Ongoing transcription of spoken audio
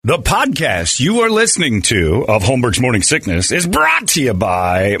The podcast you are listening to of Holmberg's Morning Sickness is brought to you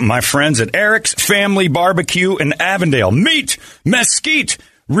by my friends at Eric's Family Barbecue in Avondale. Meet, mesquite,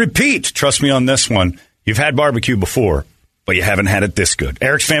 repeat. Trust me on this one. You've had barbecue before, but you haven't had it this good.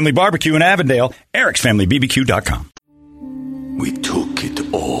 Eric's Family Barbecue in Avondale, ericsfamilybbq.com. We took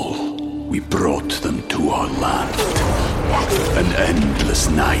it all. We brought them to our land. An endless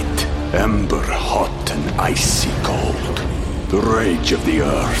night, ember hot and icy cold. The rage of the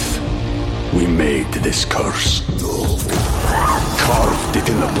earth. We made this curse. Carved it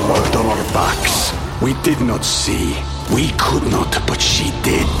in the blood on our backs. We did not see. We could not, but she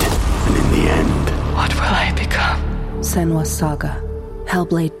did. And in the end... What will I become? Senua's Saga.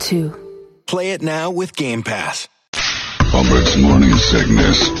 Hellblade 2. Play it now with Game Pass. Holmberg's Morning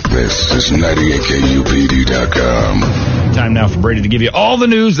Sickness. This is 98kupd.com. Time now for Brady to give you all the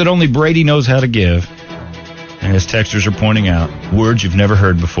news that only Brady knows how to give. And as texters are pointing out, words you've never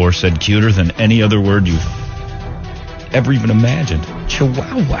heard before said cuter than any other word you've ever even imagined.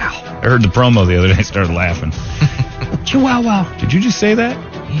 Chihuahua. I heard the promo the other day, started laughing. Chihuahua. Did you just say that?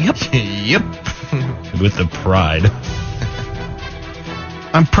 Yep. Yep. With the pride.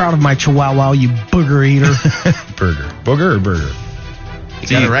 I'm proud of my Chihuahua, you booger eater. Burger. Booger or burger? You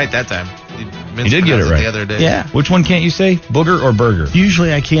got it right that time. You did get it right. The other day. Yeah. Which one can't you say? Booger or burger?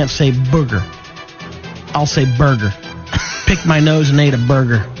 Usually I can't say booger. I'll say burger. Picked my nose and ate a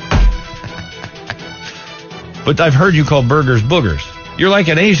burger. But I've heard you call burgers boogers. You're like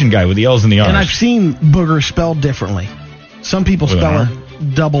an Asian guy with the L's and the R's. And I've seen booger spelled differently. Some people spell it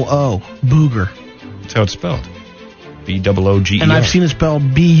double O, booger. That's how it's spelled. B-O-O-G-E-R. And I've seen it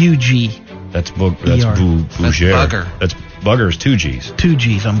spelled B-U-G. That's bougere. Bugger. That's bugger is 2 G's. 2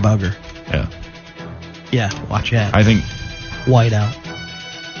 G's on bugger. Yeah. Yeah, watch that. I think... White out.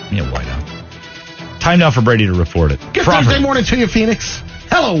 Yeah, white out. Time now for Brady to report it. Good Thursday morning to you, Phoenix.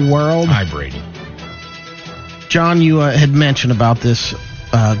 Hello, world. Hi, Brady. John, you had mentioned about this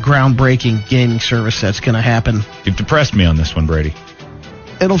groundbreaking gaming service that's going to happen. You've depressed me on this one, Brady.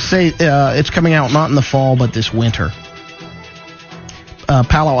 It'll say it's coming out not in the fall, but this winter.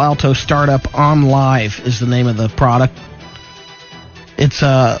 Palo Alto Startup OnLive is the name of the product. It's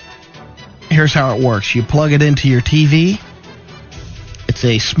here's how it works. You plug it into your TV. It's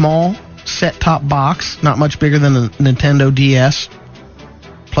a small set-top box, not much bigger than a Nintendo DS.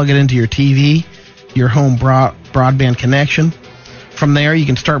 Plug it into your TV, your home broadband connection. From there, you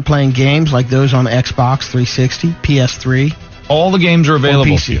can start playing games like those on Xbox 360, PS3. All the games are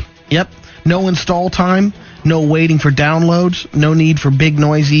available to you. Yep. No install time, no waiting for downloads, no need for big,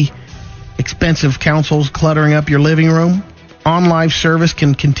 noisy, expensive consoles cluttering up your living room. OnLive service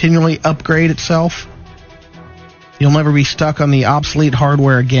can continually upgrade itself. You'll never be stuck on the obsolete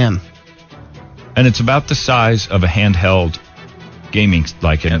hardware again. And it's about the size of a handheld gaming,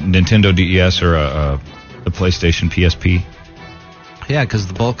 like a Nintendo DS or the PlayStation PSP. Yeah, because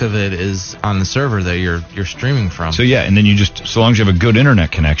the bulk of it is on the server that you're streaming from. So yeah, and then you just, so long as you have a good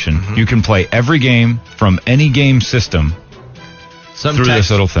internet connection, you can play every game from any game system through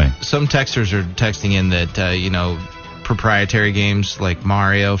this little thing. Some texters are texting in that, proprietary games like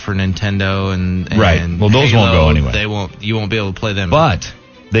Mario for Nintendo and right. Well, those won't go anyway. You won't be able to play them. But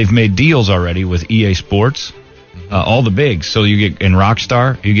they've made deals already with EA Sports, all the bigs. So you get in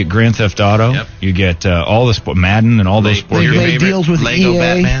Rockstar, you get Grand Theft Auto, you get all the sport, Madden and all those sports. They've made deals with Lego EA,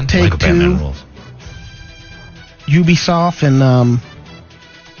 Batman. Take-Two, Ubisoft, and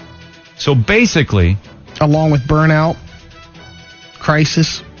so basically, along with Burnout,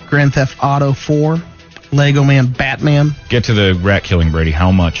 Crysis, Grand Theft Auto 4, Lego Man, Batman. Get to the rat killing, Brady.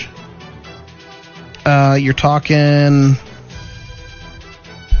 How much? You're talking,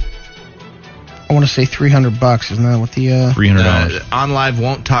 I want to say $300. Isn't that what the $300? OnLive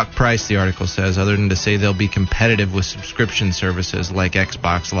won't talk price, the article says, other than to say they'll be competitive with subscription services like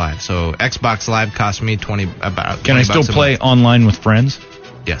Xbox Live. So Xbox Live cost me about. Can I still play online with friends?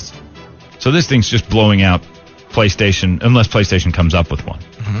 Yes. So this thing's just blowing out PlayStation, unless PlayStation comes up with one.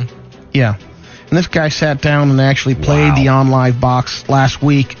 Yeah. And this guy sat down and actually played the OnLive box last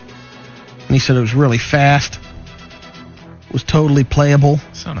week, and he said it was really fast. It was totally playable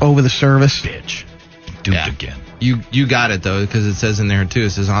over the service. Bitch. Duped again. You got it, though, because it says in there, too,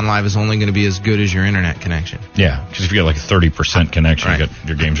 it says OnLive is only going to be as good as your internet connection. Yeah, because if you get like a 30% connection,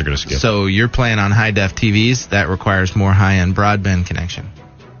 your games are going to skip. So you're playing on high-def TVs, that requires more high-end broadband connection.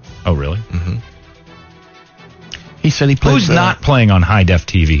 Oh, really? Mm-hmm. He said he plays... Who's not playing on high-def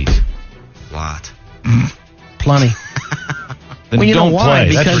TVs? Lot. Plenty. Then well, you don't know why? play.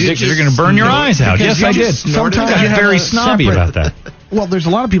 Because that's ridiculous. You're going to burn your eyes out. Yes, I did. Sometimes you have very snobby about that. Well, there's a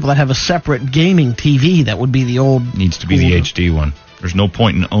lot of people that have a separate gaming TV that would be the old... Needs to be the HD one. There's no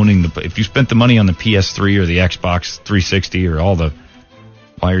point in owning if you spent the money on the PS3 or the Xbox 360 or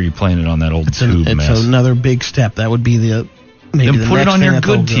why are you playing it on that old tube mess? It's another big step. That would be Then put it on your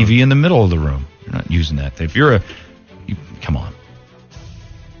good TV in the middle of the room. You're not using that. If come on.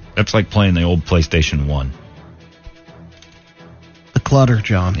 That's like playing the old PlayStation 1. The clutter,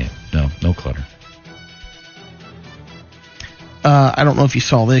 John. Yeah, no clutter. I don't know if you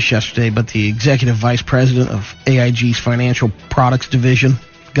saw this yesterday, but the executive vice president of AIG's financial products division,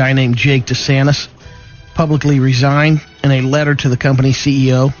 a guy named Jake DeSantis, publicly resigned in a letter to the company's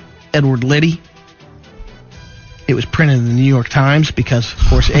CEO, Edward Liddy. It was printed in the New York Times because, of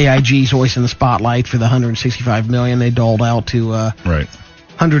course, AIG's always in the spotlight for the $165 million they doled out to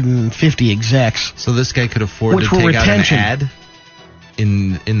 150 execs. So this guy could afford to take out an ad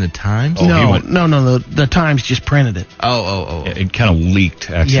in the Times? No, the Times just printed it. Oh. Yeah, it kind of leaked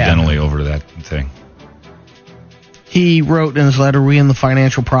accidentally over that thing. He wrote in his letter, "We in the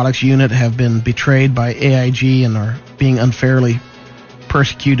financial products unit have been betrayed by AIG and are being unfairly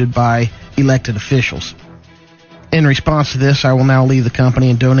persecuted by elected officials. In response to this, I will now leave the company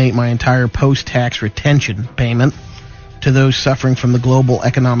and donate my entire post-tax retention payment to those suffering from the global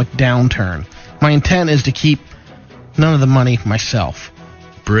economic downturn. My intent is to keep none of the money myself.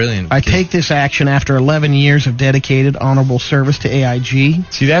 Brilliant. I take this action after 11 years of dedicated, honorable service to AIG."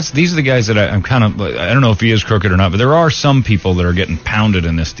 See, these are the guys that I'm kind of, I don't know if he is crooked or not, but there are some people that are getting pounded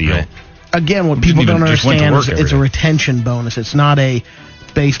in this deal. Right. Again, what people don't understand is it's a retention bonus. It's not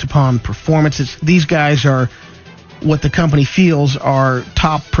based upon performance. These guys are what the company feels are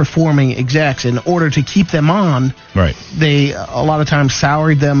top performing execs. In order to keep them on, they a lot of times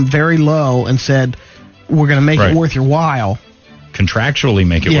salaried them very low and said, we're going to make it worth your while. Contractually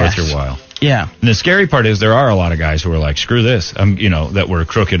make it worth your while. Yeah. And the scary part is there are a lot of guys who are like, screw this, that were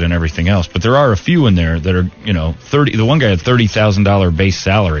crooked and everything else. But there are a few in there that are, the one guy had $30,000 base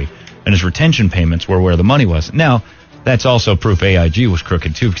salary, and his retention payments were where the money was. Now, that's also proof AIG was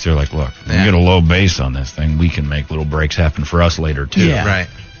crooked, too, because they're like, look, we get a low base on this thing. We can make little breaks happen for us later, too. Yeah. Right.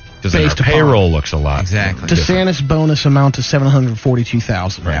 Because our payroll looks a lot. Exactly. DeSantis' bonus amount to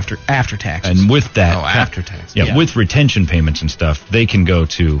 $742,000 after taxes. And with that, after taxes. Yeah, with retention payments and stuff, they can go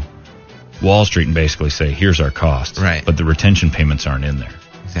to Wall Street and basically say, here's our costs. Right. But the retention payments aren't in there.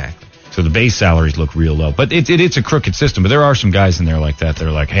 Exactly. So the base salaries look real low. But it's a crooked system. But there are some guys in there like that.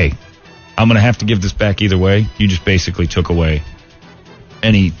 They're like, hey, I'm going to have to give this back either way. You just basically took away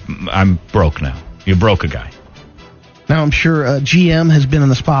I'm broke now. You broke a guy. Now, I'm sure GM has been in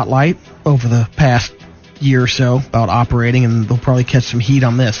the spotlight over the past year or so about operating, and they'll probably catch some heat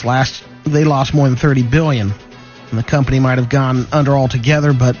on this. They lost more than $30 billion, and the company might have gone under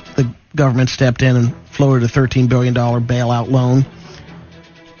altogether, but the government stepped in and floated a $13 billion bailout loan.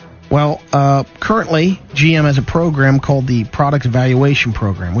 Well, currently, GM has a program called the Product Evaluation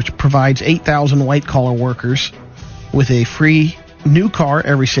Program, which provides 8,000 white-collar workers with a free new car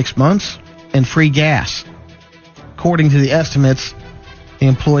every 6 months and free gas. According to the estimates, the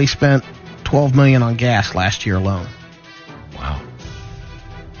employee spent $12 million on gas last year alone. Wow.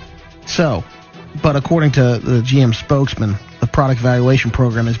 So, but according to the GM spokesman, the product evaluation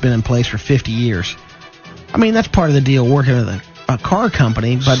program has been in place for 50 years. I mean, that's part of the deal, working with a car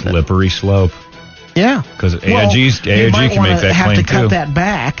company. But slippery slope. Yeah. Because AIG can make that claim, too. You have to cut that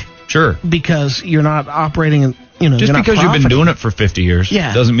back. Sure. Because you're not operating just because you've been doing it for 50 years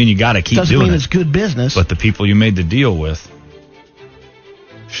doesn't mean you got to keep doing it. Doesn't mean it's good business. But the people you made the deal with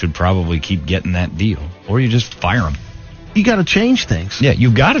should probably keep getting that deal. Or you just fire them. You got to change things. Yeah,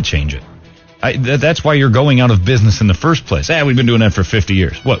 you've got to change it. That's why you're going out of business in the first place. We've been doing that for 50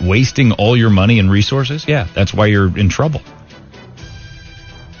 years. What, wasting all your money and resources? Yeah, that's why you're in trouble.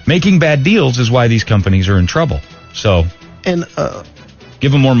 Making bad deals is why these companies are in trouble. So,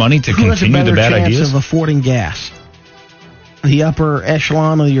 give them more money to continue the bad ideas. Who has a better chance of affording gas? The upper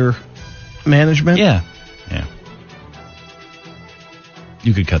echelon of your management? Yeah.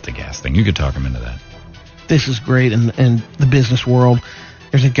 You could cut the gas thing. You could talk them into that. This is great in the business world.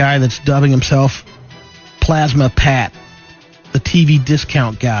 There's a guy that's dubbing himself Plasma Pat, the TV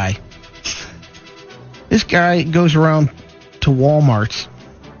discount guy. This guy goes around to Walmarts,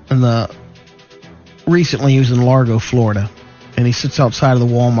 and recently he was in Largo, Florida, and he sits outside of the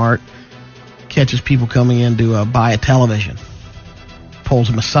Walmart, catches people coming in to buy a television, pulls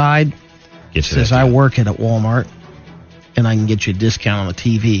them aside, says, I work at Walmart, and I can get you a discount on the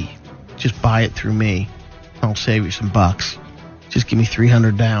TV. Just buy it through me. I'll save you some bucks. Just give me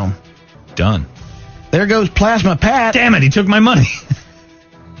 $300 down. Done. There goes Plasma Pat. Damn it, he took my money.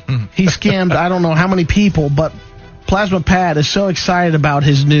 He scammed I don't know how many people, but Plasma Pat is so excited about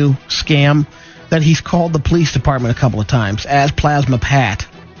his new scam that he's called the police department a couple of times as Plasma Pat.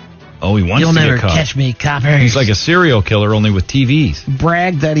 Oh, he wants You'll to never get caught. catch me, coppers. He's like a serial killer, only with TVs.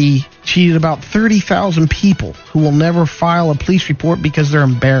 Bragged that he cheated about 30,000 people who will never file a police report because they're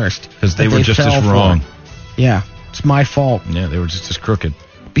embarrassed. Because they were just as wrong. Yeah, it's my fault. Yeah, they were just as crooked.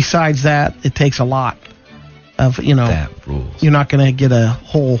 Besides that, it takes a lot of, That rules. You're not going to get a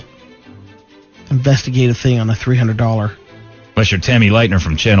whole investigative thing on a $300. Unless you're Tammy Leitner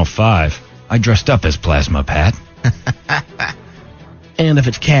from Channel 5. I dressed up as Plasma Pat. And if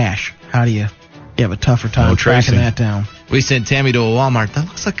it's cash, how do you have a tougher time tracking that down? We sent Tammy to a Walmart. That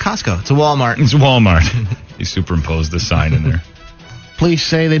looks like Costco. It's a Walmart. It's Walmart. He superimposed the sign in there. Police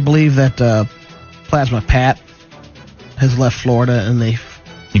say they believe that Plasma Pat has left Florida, and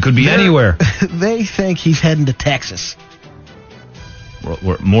he could be anywhere. They think he's heading to Texas.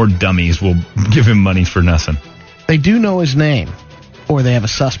 Where more dummies will give him money for nothing. They do know his name, or they have a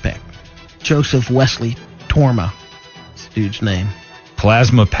suspect. Joseph Wesley Torma. That's the dude's name.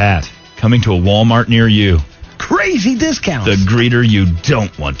 Plasma Pat, coming to a Walmart near you. Crazy discounts. The greeter you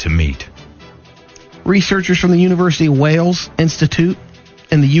don't want to meet. Researchers from the University of Wales Institute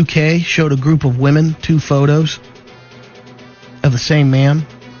in the UK showed a group of women 2 photos of the same man.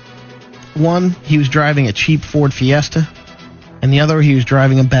 One, he was driving a cheap Ford Fiesta, and the other, he was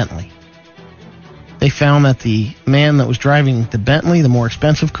driving a Bentley. They found that the man that was driving the Bentley, the more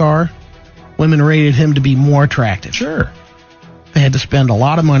expensive car, women rated him to be more attractive. Sure. They had to spend a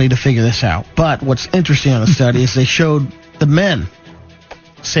lot of money to figure this out. But what's interesting on the study is they showed the men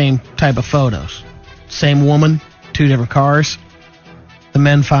same type of photos. Same woman, 2 different cars. The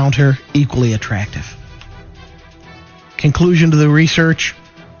men found her equally attractive. Conclusion to the research,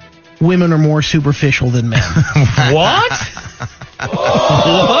 women are more superficial than men. What?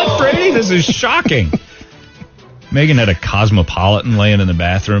 What, Brady? This is shocking. Megan had a Cosmopolitan laying in the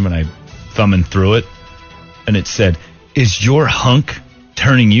bathroom, and I thumbing through it, and it said, "Is your hunk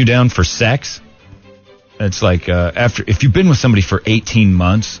turning you down for sex?" It's like if you've been with somebody for 18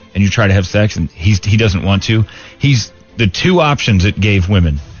 months and you try to have sex and he doesn't want to, he's the 2 options it gave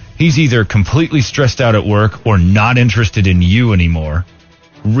women. He's either completely stressed out at work or not interested in you anymore.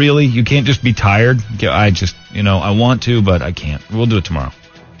 Really? You can't just be tired? I want to, but I can't. We'll do it tomorrow.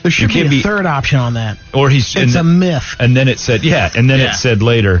 There should be a third option on that. Or it's a myth. And then it said, it said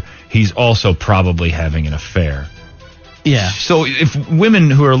later, he's also probably having an affair. Yeah. So if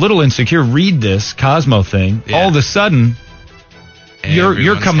women who are a little insecure read this Cosmo thing, all of a sudden, you're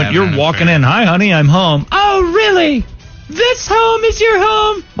walking in. Hi, honey, I'm home. Oh, really? This home is your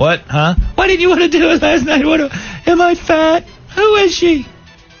home? What? Huh? What did you want to do last night? Am I fat? Who is she?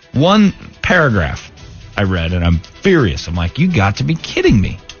 One paragraph I read, and I'm furious. I'm like, you got to be kidding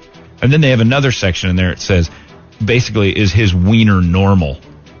me. And then they have another section in there. It says, basically, is his wiener normal?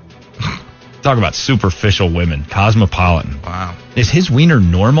 Talk about superficial women. Cosmopolitan. Wow. Is his wiener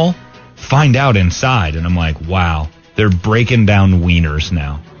normal? Find out inside. And I'm like, wow. They're breaking down wieners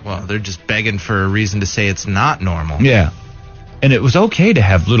now. Well, they're just begging for a reason to say it's not normal. Yeah. And it was okay to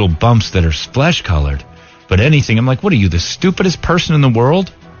have little bumps that are flesh-colored. But anything, I'm like, what are you, the stupidest person in the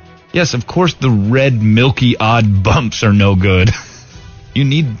world? Yes, of course the red, milky, odd bumps are no good. You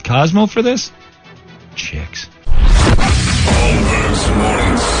need Cosmo for this? Chicks. Holmberg's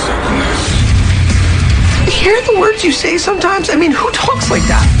Morning Sickness. Hear the words you say sometimes? I mean, who talks like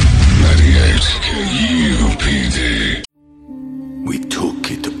that? 98 KUPD. We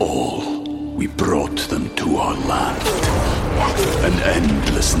took it all. We brought them to our land. An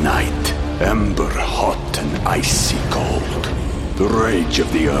endless night, ember hot and icy cold. The rage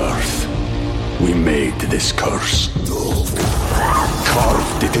of the earth. We made this curse.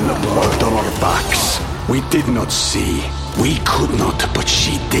 Carved it in the blood on our backs. We did not see. We could not, but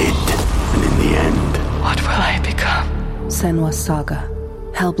she did. And in the end... What will I become? Senwa Saga.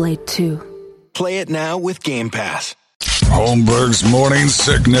 Hellblade 2. Play it now with Game Pass. Holmberg's Morning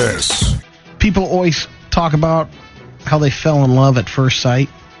Sickness. People always talk about how they fell in love at first sight.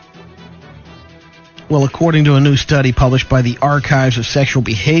 Well, according to a new study published by the Archives of Sexual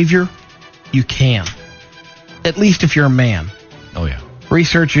Behavior, you can. At least if you're a man. Oh, yeah.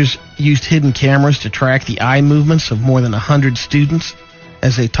 Researchers used hidden cameras to track the eye movements of more than 100 students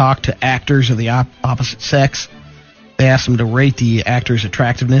as they talked to actors of the opposite sex. They asked them to rate the actor's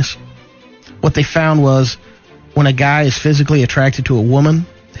attractiveness. What they found was when a guy is physically attracted to a woman,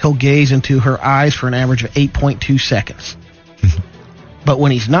 he'll gaze into her eyes for an average of 8.2 seconds. But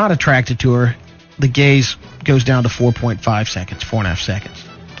when he's not attracted to her, the gaze goes down to 4.5 seconds, 4.5 seconds.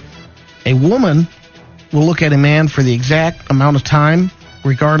 A woman will look at a man for the exact amount of time,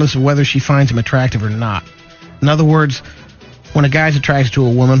 regardless of whether she finds him attractive or not. In other words, when a guy's attracted to a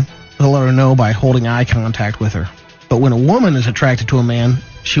woman, He'll let her know by holding eye contact with her. But when a woman is attracted to a man,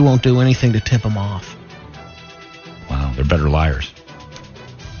 she won't do anything to tip him off. Wow, they're better liars.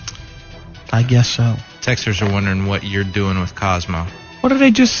 I guess so. Texters are wondering what you're doing with Cosmo. What did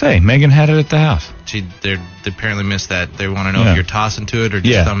I just say? Megan had it at the house. They apparently missed that. They want to know if you're tossing to it or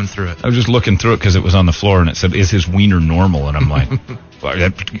just thumbing through it. I was just looking through it because it was on the floor and it said, "Is his wiener normal?" And I'm like,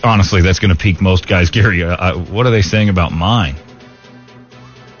 honestly, that's going to pique most guys. Gary, what are they saying about mine?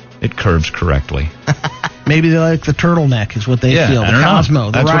 It curves correctly. Maybe they like the turtleneck is what they feel. The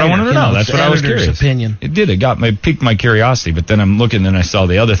Cosmo, that's what I wanted to know. That's what I was curious. Opinion. It did. It piqued my curiosity. But then I'm looking and I saw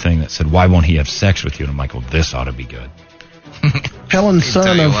the other thing that said, "Why won't he have sex with you?" And I'm like, well, this ought to be good. Helen's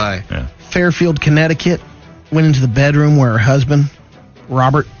son of Fairfield, Connecticut, went into the bedroom where her husband,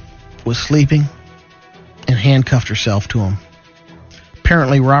 Robert, was sleeping and handcuffed herself to him.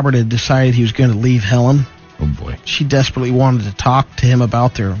 Apparently, Robert had decided he was going to leave Helen. Oh, boy. She desperately wanted to talk to him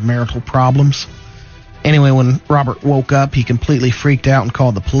about their marital problems. Anyway, when Robert woke up, he completely freaked out and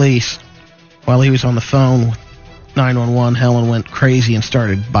called the police. While he was on the phone with 911, Helen went crazy and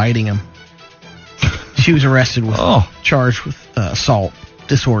started biting him. She was arrested with charged with assault,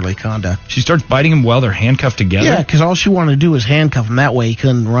 disorderly conduct. She starts biting him while they're handcuffed together? Yeah, because all she wanted to do was handcuff him. That way he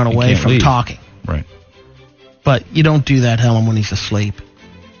couldn't run away from talking. Right. But you don't do that, Helen, when he's asleep.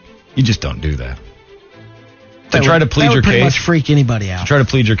 You just don't do that. To try to plead your case. That would pretty much freak anybody out. To try to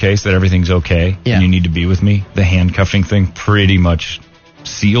plead your case that everything's okay and you need to be with me, the handcuffing thing pretty much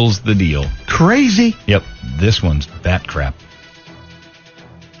seals the deal. Crazy. Yep. This one's bat crap.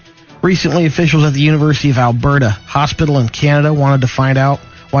 Recently, officials at the University of Alberta Hospital in Canada wanted to find out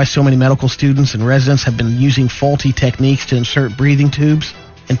why so many medical students and residents have been using faulty techniques to insert breathing tubes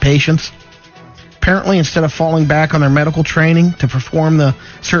in patients. Apparently, instead of falling back on their medical training to perform the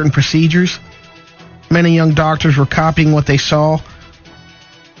certain procedures, many young doctors were copying what they saw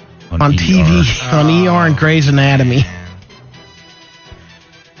on TV, on ER and Grey's Anatomy.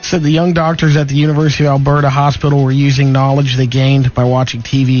 Said the young doctors at the University of Alberta Hospital were using knowledge they gained by watching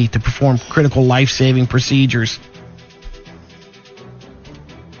TV to perform critical life-saving procedures.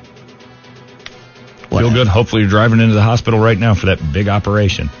 Feel good. Hopefully you're driving into the hospital right now for that big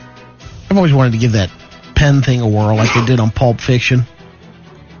operation. I've always wanted to give that pen thing a whirl like they did on Pulp Fiction.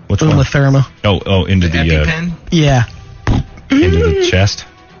 What's Uma Thurman. Oh, into the EpiPen? Yeah. Into the chest.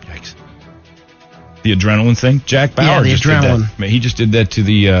 Yikes. The adrenaline thing. Jack Bauer just adrenaline. did that. He just did that to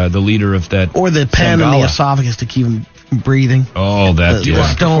the leader of that. Or the pen in the esophagus to keep him from breathing. Oh, that the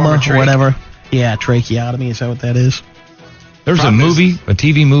stoma or whatever. Yeah, tracheotomy. Is that what that is? There's a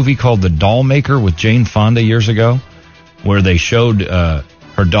TV movie called The Doll Maker with Jane Fonda years ago, where they showed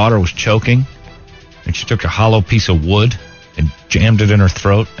her daughter was choking, and she took a hollow piece of wood and jammed it in her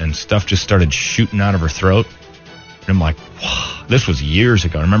throat, and stuff just started shooting out of her throat. And I'm like, wow, this was years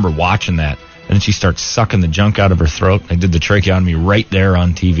ago. I remember watching that. And then she starts sucking the junk out of her throat. I did the tracheotomy right there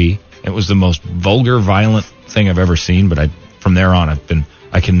on TV. It was the most vulgar, violent thing I've ever seen, but from there on,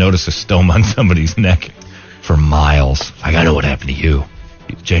 I can notice a stoma on somebody's neck for miles. I know what happened to you.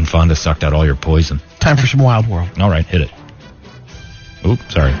 Jane Fonda sucked out all your poison. Time for some Wild World. All right, hit it.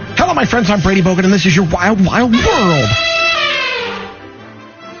 Oops, sorry. Hello, my friends. I'm Brady Bobcat, and this is your Wild, Wild World.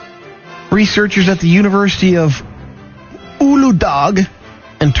 Researchers at the University of Uludağ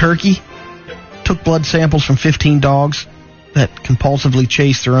in Turkey took blood samples from 15 dogs that compulsively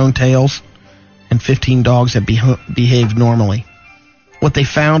chased their own tails and 15 dogs that behaved normally. What they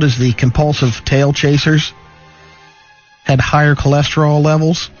found is the compulsive tail chasers had higher cholesterol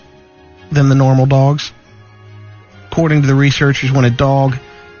levels than the normal dogs. According to the researchers, when a dog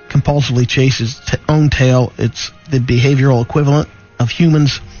compulsively chases its own tail, it's the behavioral equivalent of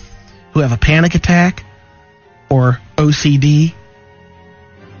humans who have a panic attack or OCD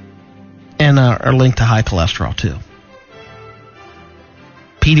and are linked to high cholesterol, too.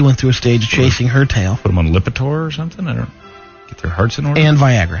 Petey went through a stage of chasing her tail. Put them on Lipitor or something? I don't get their hearts in order? And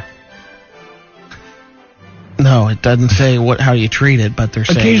Viagra. No, it doesn't say how you treat it, but they're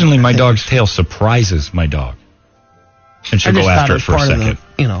saying... Occasionally my dog's tail surprises my dog. And she'll go after it for a second.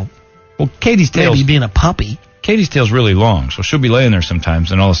 Well, Katie's tail... Maybe being a puppy. Katie's tail's really long, so she'll be laying there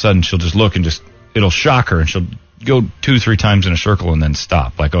sometimes, and all of a sudden she'll just look and it'll shock her, and she'll go 2-3 times in a circle and then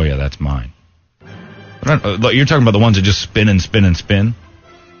stop. Like, oh yeah, that's mine. You're talking about the ones that just spin and spin and spin?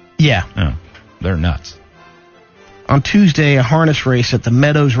 Yeah. Oh, they're nuts. On Tuesday, a harness race at the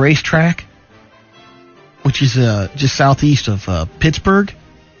Meadows Racetrack, which is just southeast of Pittsburgh.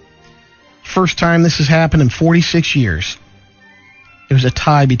 First time this has happened in 46 years. It was a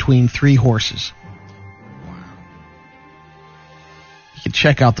tie between 3 horses. Wow. You can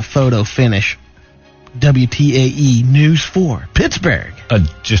check out the photo finish WTAE News 4, Pittsburgh.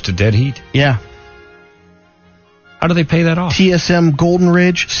 Just a dead heat? Yeah. How do they pay that off? TSM Golden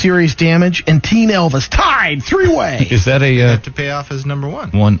Ridge, serious damage, and Teen Elvis tied 3-way. Is that You have to pay off as number one.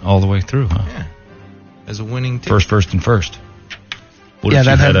 one all the way through, huh? Yeah. As a winning ticket. First, and first. What Yeah, if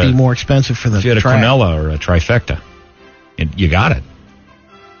you that'd have had to be more expensive for the If you had a track. Quinella or a trifecta, you got it.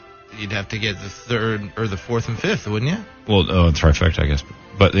 You'd have to get the third or the fourth and fifth, wouldn't you? Well, trifecta, I guess.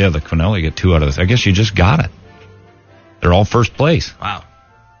 But yeah, the Quinella, you get 2 out of this. I guess you just got it. They're all first place. Wow.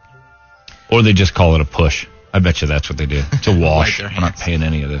 Or they just call it a push. I bet you that's what they do. It's a wash. their I'm not hands. paying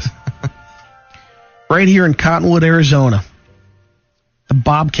any of this. Right here in Cottonwood, Arizona, the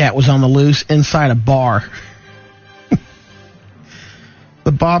Bobcat was on the loose inside a bar.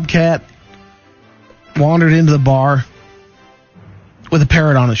 The Bobcat wandered into the bar with a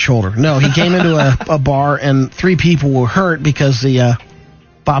parrot on his shoulder. No, he came into a bar, and 3 people were hurt because the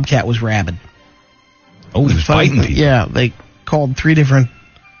Bobcat was rabid. Oh, he was biting people. Yeah, they called 3 different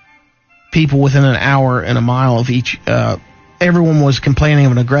people within an hour and a mile of each. Everyone was complaining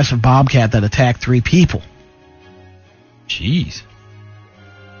of an aggressive Bobcat that attacked 3 people. Jeez.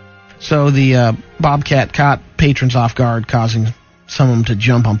 So the Bobcat caught patrons off guard, causing some of them to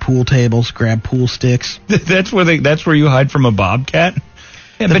jump on pool tables, grab pool sticks. That's where you hide from a Bobcat?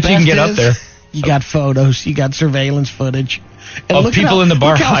 Yeah, I bet you can get up there. You got photos, you got surveillance footage. And Of look people how, in the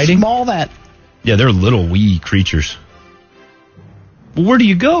bar look how hiding? small that. Yeah, they're little wee creatures. Well, where do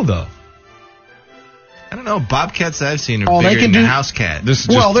you go, though? I don't know. Bobcats I've seen are Oh, they bigger can than a do- house cat. This is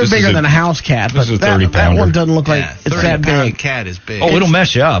Well, they're this is bigger a- than a house cat, this but is a that 30-pounder. one doesn't look like Yeah, it's that 30-pound big. cat is big. Oh, it'll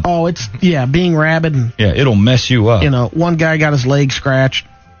mess you up. Oh, it's, being rabid and, Yeah, it'll mess you up. one guy got his leg scratched.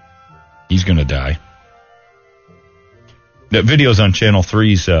 He's going to die. That video's on Channel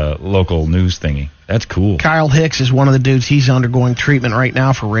 3's local news thingy. That's cool. Kyle Hicks is one of the dudes. He's undergoing treatment right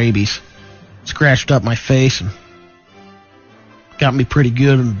now for rabies. Scratched up my face and got me pretty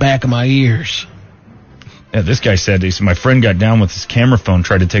good in the back of my ears. Yeah, this guy said, my friend got down with his camera phone,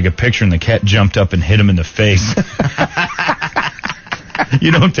 tried to take a picture, and the cat jumped up and hit him in the face.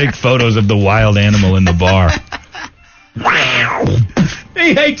 You don't take photos of the wild animal in the bar.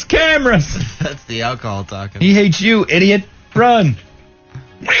 He hates cameras. That's the alcohol talking. He hates you, idiot. Run.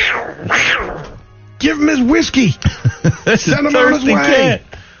 Give him his whiskey. This Send is him on his thirsty way. cat.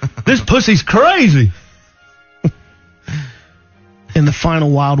 This pussy's crazy. In the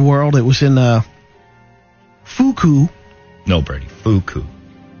final wild world, it was in Phu No, Brady. Fuku.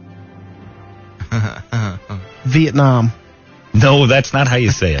 Vietnam. No, that's not how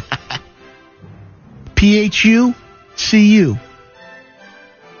you say it. Phucu.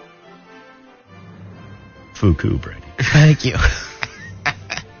 Fuku, Brady. Thank you.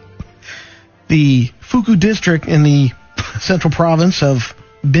 The Phucu district in the central province of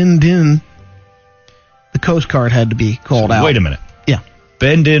Binh Dinh, the Coast Guard had to be called out. Wait a minute. Yeah.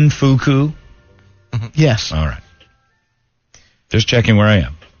 Bend in Fuku. Yes. All right. Just checking where I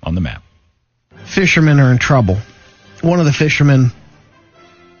am on the map. Fishermen are in trouble. One of the fishermen,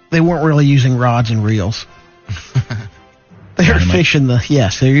 they weren't really using rods and reels. They were Dynamite? fishing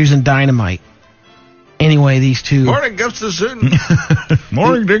they're using dynamite. Anyway, these two Morning, Gustafson.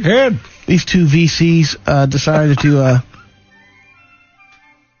 Morning, dickhead. These 2 VCs decided to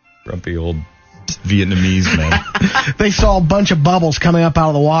Grumpy old Vietnamese man. they saw a bunch of bubbles coming up out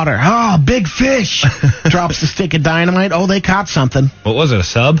of the water. Oh, big fish. Drops the stick of dynamite. Oh, they caught something. What was it, a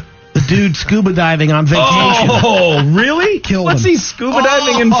sub? The dude scuba diving on vacation. Oh, really? Killed What's him. he scuba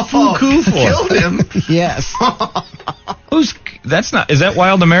diving in Fuku for? Killed him. Yes. Is that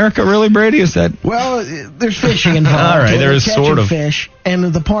Wild America, really, Brady? Is that? Well, there's fishing involved. All right, there They're is catching sort of. fish, and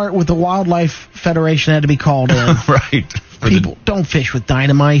the part with the Wildlife Federation had to be called in. Right. People don't fish with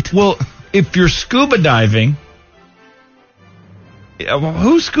dynamite. Well, if you're scuba diving,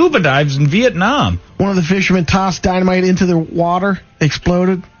 who scuba dives in Vietnam? One of the fishermen tossed dynamite into the water,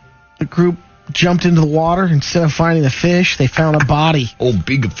 exploded. The group jumped into the water. Instead of finding the fish, they found a body. Oh,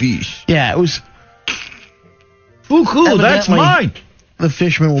 big fish. Yeah, it was... Fuku, that's Evidently, mine. The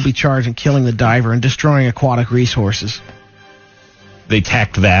fisherman will be charged in killing the diver and destroying aquatic resources. They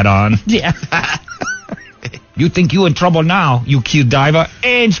tacked that on. Yeah. You think you in trouble now, you kill diver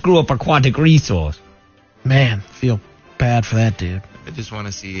and screw up aquatic resource. Man, feel bad for that dude. I just want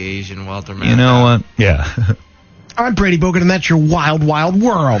to see Asian Walter Matthau. You know what? Yeah. I'm Brady Bobcat, and that's your wild, wild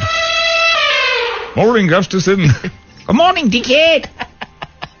world. Morning, Gustafson. Good morning, dickhead.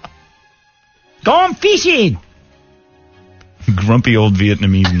 Gone fishing. Grumpy old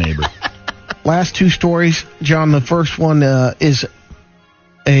Vietnamese neighbor. Last 2 stories, John. The first one is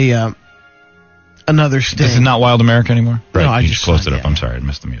another sting. This is not Wild America anymore? No, Right, I you just closed it said, up. yeah. I'm sorry, I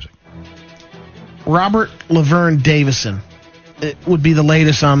missed the music. Robert Laverne Davison. It would be the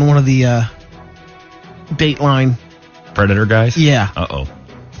latest on one of the Dateline Predator guys? Yeah. Uh-oh.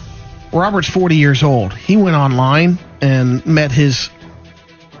 Robert's 40 years old. He went online and met his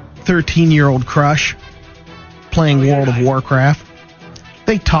 13-year-old crush playing World of Warcraft.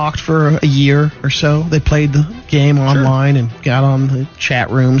 They talked for a year or so. They played the game online and got on the chat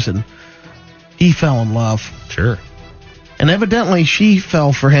rooms, and he fell in love. Sure. And evidently she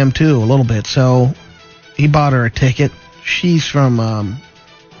fell for him too a little bit, so he bought her a ticket. She's from,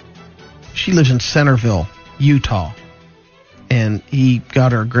 she lives in Centerville, Utah, and he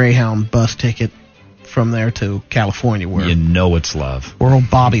got her a Greyhound bus ticket from there to California, where you know it's love. Where old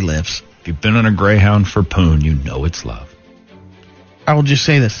Bobby lives. If you've been on a Greyhound for Poon, you know it's love. I will just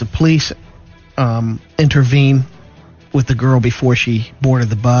say this. The police intervened with the girl before she boarded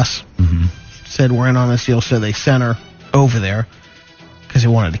the bus. Mm-hmm. Said we're in on this deal, so they sent her over there because they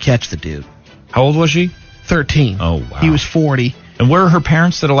wanted to catch the dude. How old was she? 13. Oh, wow. He was 40. And where are her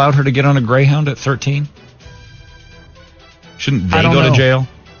parents that allowed her to get on a Greyhound at 13? Shouldn't they go to jail?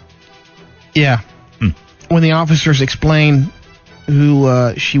 Yeah. When the officers explained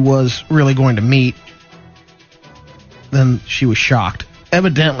who she was really going to meet, then she was shocked.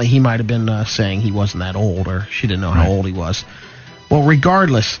 Evidently, he might have been saying he wasn't that old, or she didn't know how old he was. Well,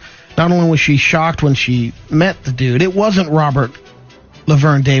 regardless, not only was she shocked when she met the dude, it wasn't Robert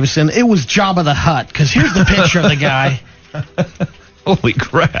Laverne Davison, it was Jabba the Hutt, because here's the picture of the guy. Holy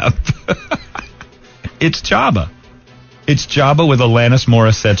crap. It's Jabba. It's Jabba with Alanis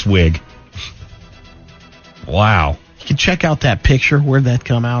Morissette's wig. Wow. You can check out that picture. Where'd that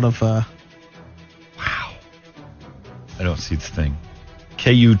come out of? Wow. I don't see the thing.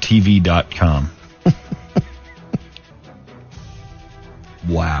 KUTV.com.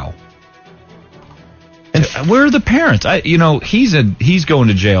 Wow. And where are the parents? He's going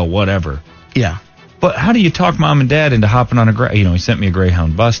to jail, whatever. Yeah. But how do you talk mom and dad into hopping on a he sent me a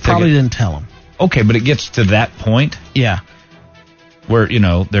Greyhound bus ticket. Probably didn't tell him. Okay, but it gets to that point. Yeah. Where,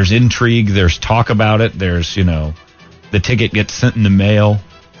 there's intrigue, there's talk about it, there's, the ticket gets sent in the mail.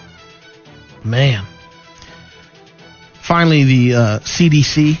 Man. Finally, the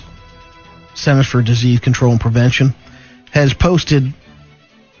CDC, Centers for Disease Control and Prevention, has posted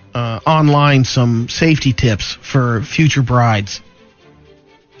online some safety tips for future brides.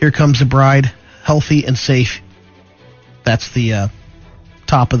 Here comes the bride, healthy and safe. That's the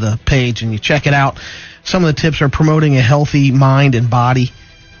top of the page, and you check it out. Some of the tips are promoting a healthy mind and body.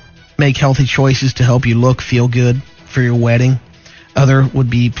 Make healthy choices to help you look, feel good for your wedding. Other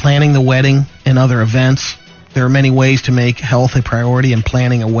would be planning the wedding and other events. There are many ways to make health a priority in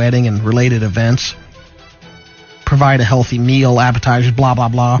planning a wedding and related events. Provide a healthy meal, appetizers, blah, blah,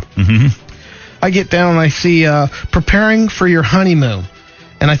 blah. Mm-hmm. I get down and I see preparing for your honeymoon.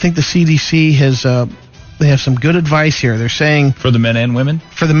 And I think the CDC has... they have some good advice here. They're saying... For the men and women?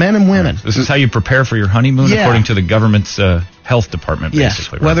 For the men and women. Right. This is how you prepare for your honeymoon, according to the government's health department,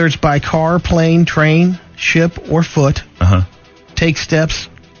 basically. Yes, whether it's by car, plane, train, ship, or foot. Uh-huh. Take steps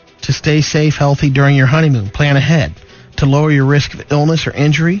to stay safe, healthy during your honeymoon. Plan ahead. To lower your risk of illness or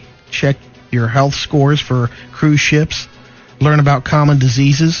injury, check your health scores for cruise ships. Learn about common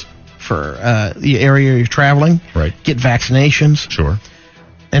diseases for the area you're traveling. Right. Get vaccinations. Sure.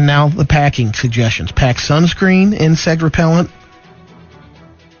 And now the packing suggestions. Pack sunscreen, insect repellent,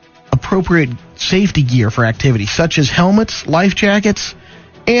 appropriate safety gear for activities, such as helmets, life jackets,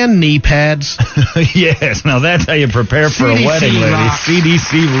 and knee pads. Yes, now that's how you prepare for a wedding, ladies. Rock.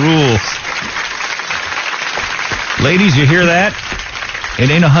 CDC rules. Ladies, you hear that? It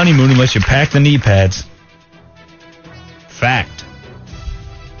ain't a honeymoon unless you pack the knee pads. Fact.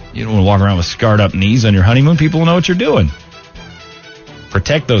 You don't want to walk around with scarred up knees on your honeymoon. People will know what you're doing.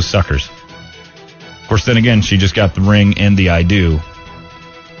 Protect those suckers. Of course, then again, she just got the ring and the I do.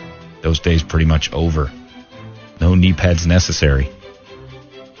 Those days pretty much over. No knee pads necessary.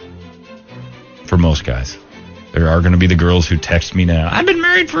 For most guys. There are going to be the girls who text me now. I've been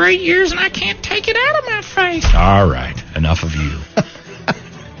married for 8 years and I can't take it out of my face. All right. Enough of you.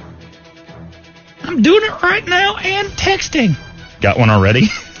 I'm doing it right now and texting. Got one already?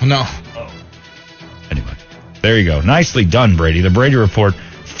 No. Anyway, there you go. Nicely done, Brady. The Brady Report,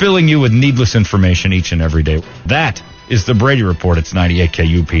 filling you with needless information each and every day. That is the Brady Report. It's 98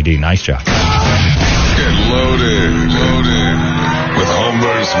 KUPD. Nice job. Get loaded with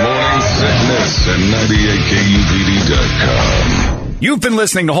Homer's Morning Sickness at 98KUPD.com. You've been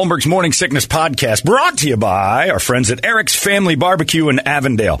listening to Holmberg's Morning Sickness Podcast, brought to you by our friends at Eric's Family Barbecue in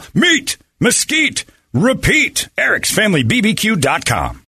Avondale. Meet, mesquite, repeat. Eric'sFamilyBBQ.com.